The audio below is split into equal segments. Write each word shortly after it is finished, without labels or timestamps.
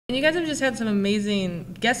And you guys have just had some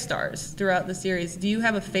amazing guest stars throughout the series. Do you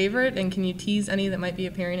have a favorite, and can you tease any that might be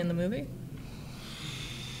appearing in the movie?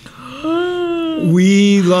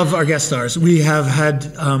 We love our guest stars. We have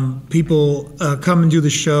had people come and do the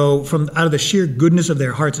show from out of the sheer goodness of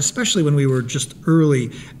their hearts, especially when we were just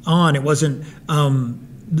early on. It wasn't,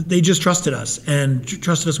 they just trusted us and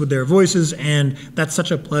trusted us with their voices, and that's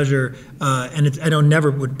such a pleasure. And I don't never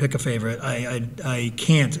would pick a favorite. I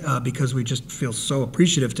can't because we just feel so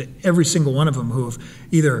appreciative to every single one of them who have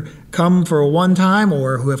either come for a one time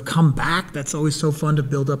or who have come back. That's always so fun to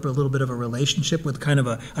build up a little bit of a relationship with kind of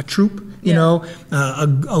a troupe, you know,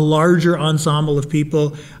 a larger ensemble of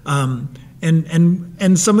people.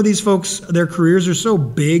 And some of these folks, their careers are so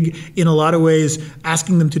big in a lot of ways.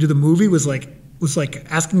 Asking them to do the movie was like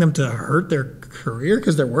asking them to hurt their career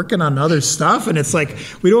because they're working on other stuff. And it's like,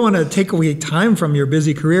 we don't want to take away time from your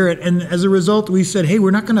busy career. And as a result, we said, hey, we're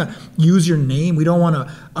not going to use your name. We don't want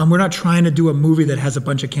to, we're not trying to do a movie that has a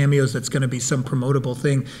bunch of cameos that's going to be some promotable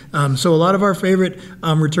thing. So a lot of our favorite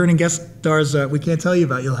returning guest stars, we can't tell you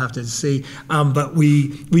about, you'll have to see. But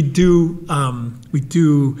we do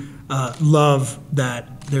love that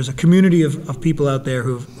there's a community of people out there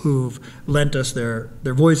who've lent us their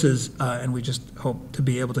voices, and we just hope to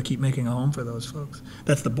be able to keep making a home for those folks.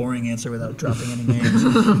 That's the boring answer without dropping any names.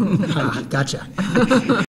 Gotcha.